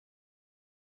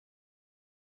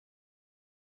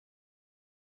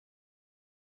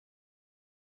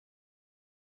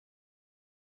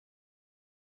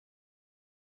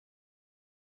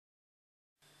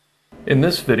In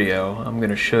this video, I'm going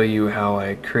to show you how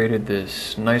I created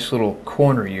this nice little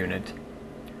corner unit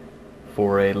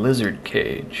for a lizard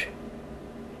cage.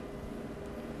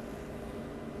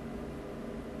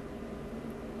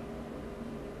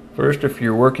 First, if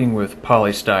you're working with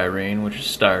polystyrene, which is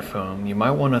styrofoam, you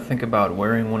might want to think about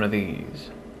wearing one of these.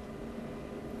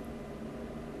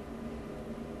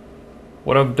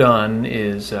 What I've done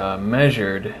is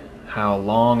measured how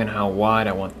long and how wide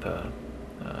I want the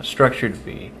structure to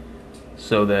be,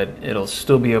 so that it'll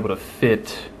still be able to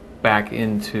fit back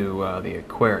into the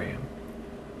aquarium.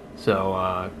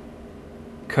 So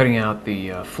cutting out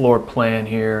the floor plan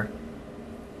here,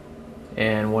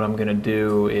 and what I'm going to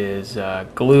do is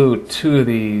glue two of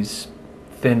these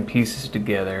thin pieces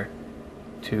together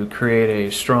to create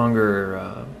a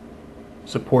stronger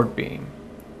support beam.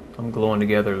 I'm gluing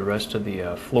together the rest of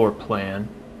the floor plan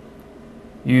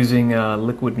using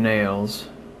liquid nails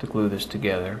to glue this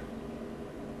together.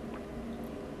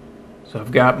 So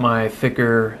I've got my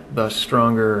thicker, thus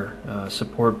stronger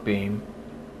support beam.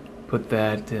 Put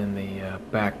that in the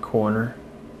back corner.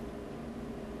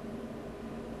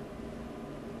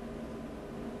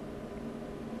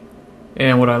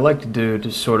 And what I like to do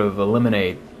to sort of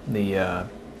eliminate the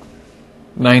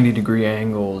 90-degree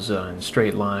angles and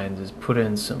straight lines is put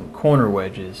in some corner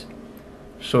wedges,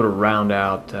 sort of round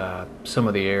out some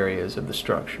of the areas of the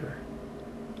structure.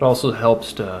 It also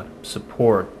helps to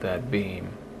support that beam.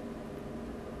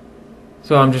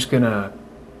 So I'm just going to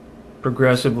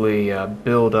progressively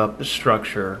build up the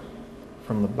structure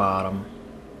from the bottom,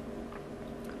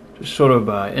 just sort of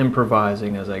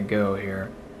improvising as I go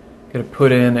here. Going to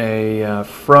put in a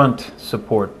front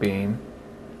support beam,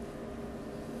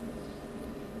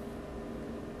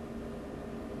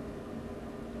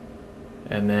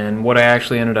 and then what I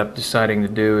actually ended up deciding to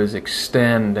do is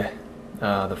extend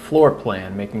the floor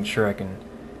plan, making sure I can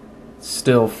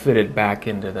still fit it back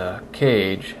into the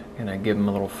cage. And I give them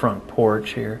a little front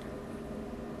porch here,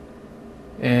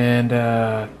 and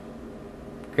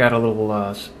got a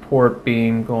little support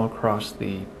beam going across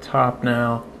the top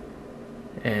now,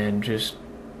 and just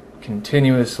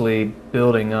continuously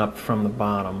building up from the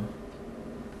bottom.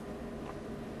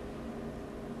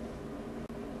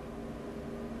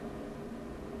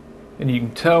 And you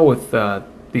can tell with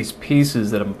these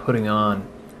pieces that I'm putting on,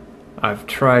 I've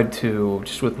tried to,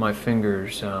 just with my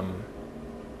fingers,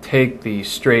 take the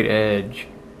straight edge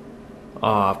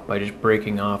off by just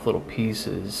breaking off little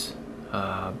pieces.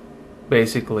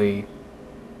 Basically,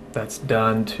 that's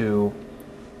done to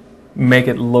make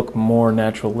it look more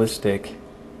naturalistic,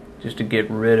 just to get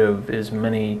rid of as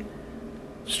many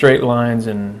straight lines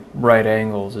and right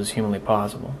angles as humanly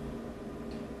possible.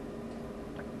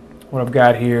 What I've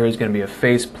got here is going to be a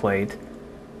face plate.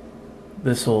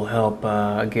 This will help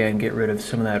again get rid of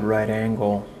some of that right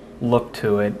angle look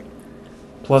to it.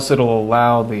 Plus, it'll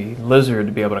allow the lizard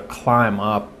to be able to climb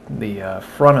up the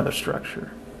front of the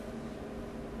structure.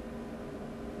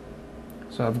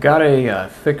 So I've got a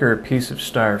thicker piece of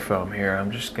styrofoam here. I'm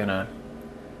just going to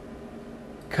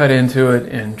cut into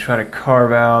it and try to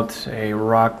carve out a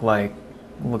rock-like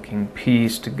looking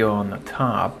piece to go on the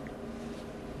top.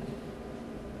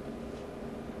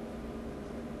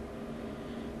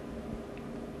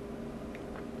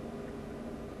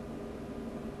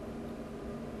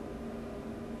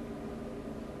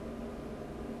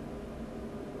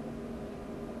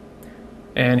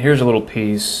 And here's a little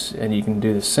piece, and you can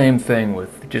do the same thing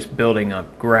with just building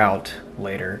up grout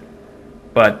later,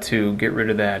 but to get rid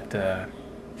of that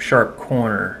sharp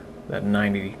corner, that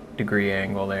 90-degree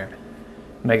angle there,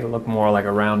 make it look more like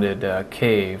a rounded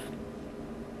cave.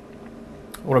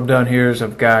 What I've done here is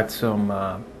I've got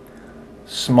some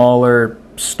smaller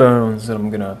stones that I'm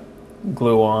going to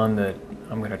glue on, that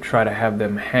I'm going to try to have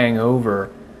them hang over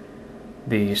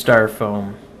the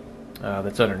styrofoam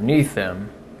that's underneath them,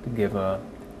 to give a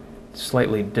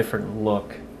slightly different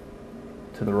look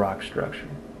to the rock structure.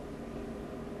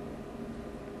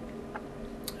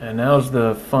 And now's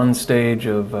the fun stage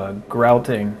of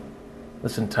grouting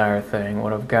this entire thing.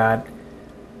 What I've got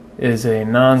is a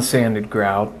non-sanded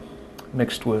grout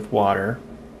mixed with water,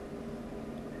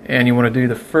 and you want to do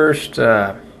the first 2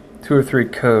 or 3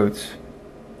 coats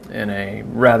in a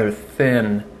rather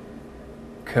thin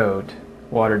coat,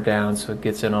 watered down so it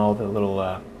gets in all the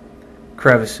little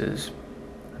crevices,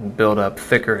 and build up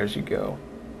thicker as you go.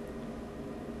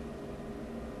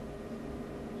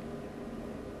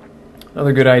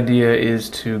 Another good idea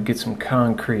is to get some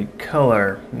concrete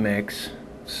color mix,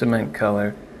 cement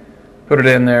color, put it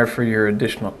in there for your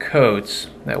additional coats.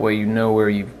 That way you know where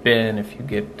you've been if you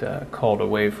get called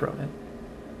away from it.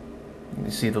 You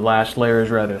can see the last layer is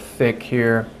rather thick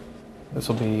here. This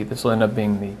will end up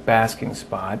being the basking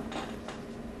spot.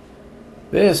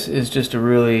 This is just a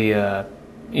really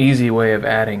easy way of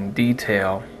adding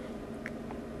detail.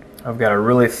 I've got a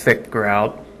really thick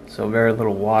grout, so very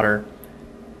little water,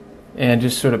 and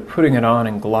just sort of putting it on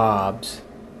in globs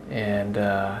and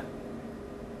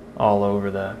all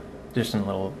over just in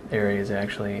little areas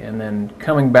actually, and then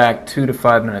coming back 2 to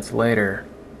 5 minutes later,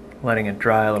 letting it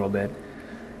dry a little bit,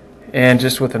 and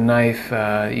just with a knife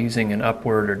using an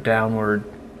upward or downward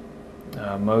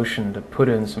motion to put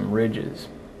in some ridges.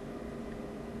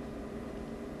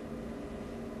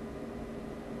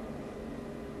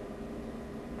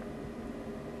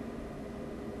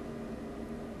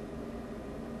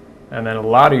 And then a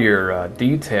lot of your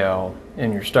detail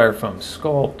in your styrofoam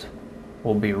sculpt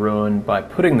will be ruined by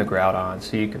putting the grout on,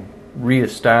 so you can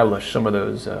reestablish some of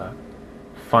those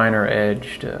finer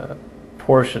edged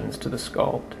portions to the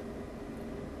sculpt.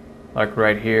 Like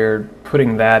right here,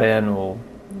 putting that in will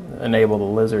enable the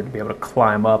lizard to be able to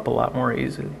climb up a lot more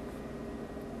easily.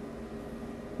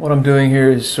 What I'm doing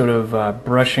here is sort of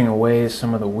brushing away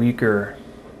some of the weaker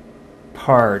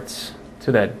parts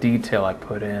to that detail I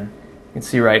put in. You can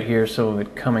see right here some of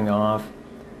it coming off.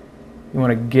 You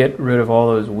want to get rid of all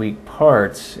those weak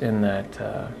parts in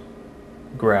that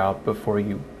grout before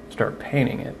you start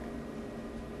painting it.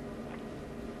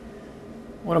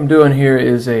 What I'm doing here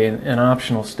is an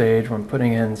optional stage where I'm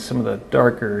putting in some of the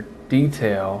darker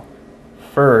detail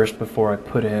first before I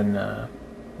put in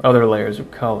other layers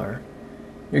of color.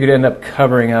 You're going to end up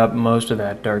covering up most of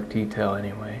that dark detail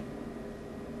anyway.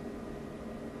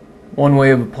 One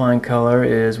way of applying color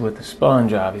is with a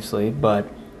sponge, obviously, but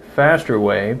a faster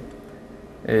way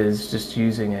is just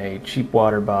using a cheap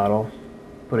water bottle,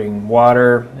 putting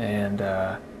water and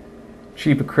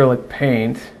cheap acrylic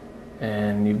paint,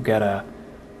 and you've got a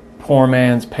poor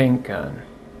man's paint gun.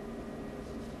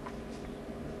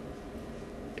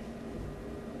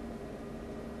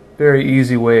 Very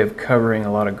easy way of covering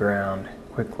a lot of ground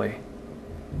quickly.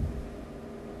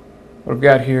 What I've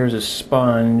got here is a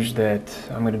sponge that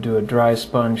I'm going to do a dry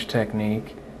sponge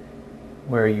technique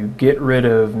where you get rid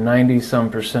of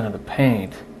 90-some% of the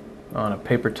paint on a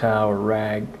paper towel or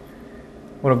rag.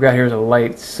 What I've got here is a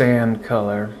light sand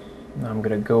color. I'm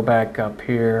going to go back up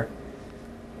here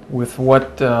with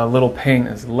what little paint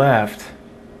is left.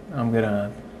 I'm going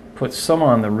to put some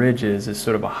on the ridges as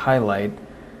sort of a highlight.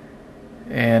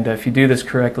 And if you do this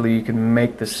correctly, you can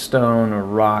make the stone or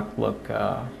rock look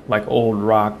like old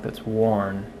rock that's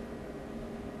worn.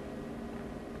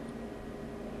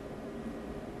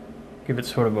 Give it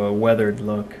sort of a weathered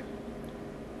look.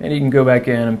 And you can go back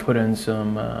in and put in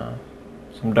some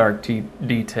dark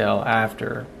detail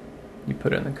after you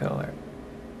put in the color.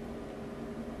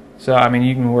 So, I mean,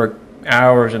 you can work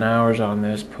hours and hours on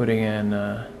this, putting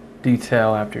in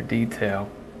detail after detail.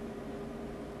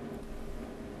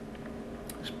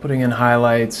 Just putting in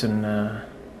highlights and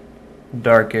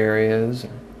dark areas,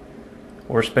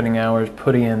 or spending hours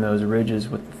putting in those ridges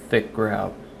with the thick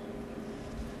grout.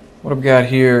 What I've got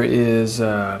here is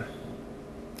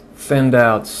thinned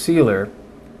out sealer.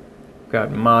 I've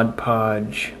got Mod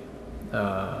Podge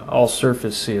all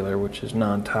surface sealer, which is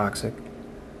non-toxic.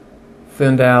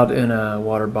 Thinned out in a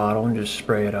water bottle and just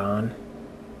spray it on.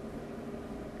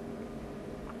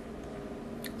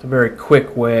 It's a very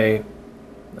quick way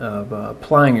of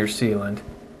applying your sealant.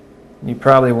 You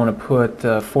probably want to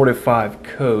put 4 to 5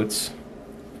 coats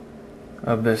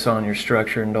of this on your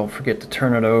structure, and don't forget to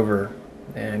turn it over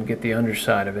and get the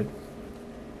underside of it.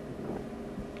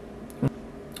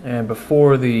 And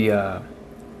before the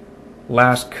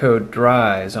last coat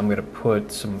dries, I'm going to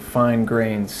put some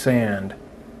fine-grained sand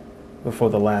before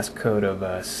the last coat of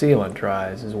sealant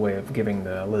dries, as a way of giving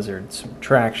the lizard some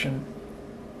traction.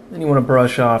 Then you want to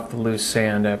brush off the loose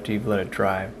sand after you've let it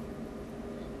dry.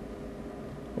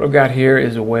 What I've got here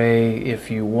is a way,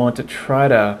 if you want to try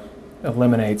to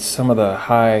eliminate some of the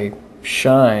high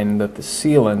shine that the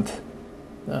sealant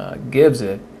gives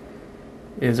it,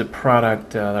 is a product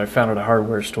that I found at a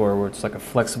hardware store where it's like a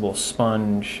flexible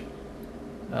sponge,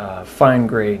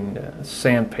 fine-grained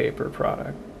sandpaper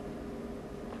product.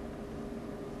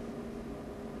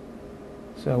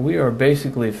 So we are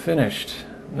basically finished.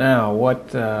 Now,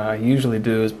 what I usually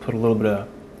do is put a little bit of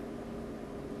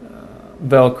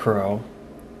Velcro,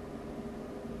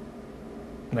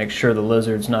 make sure the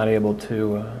lizard's not able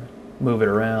to move it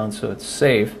around so it's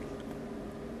safe.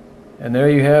 And there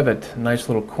you have it, a nice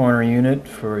little corner unit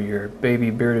for your baby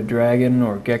bearded dragon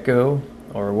or gecko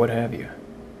or what have you.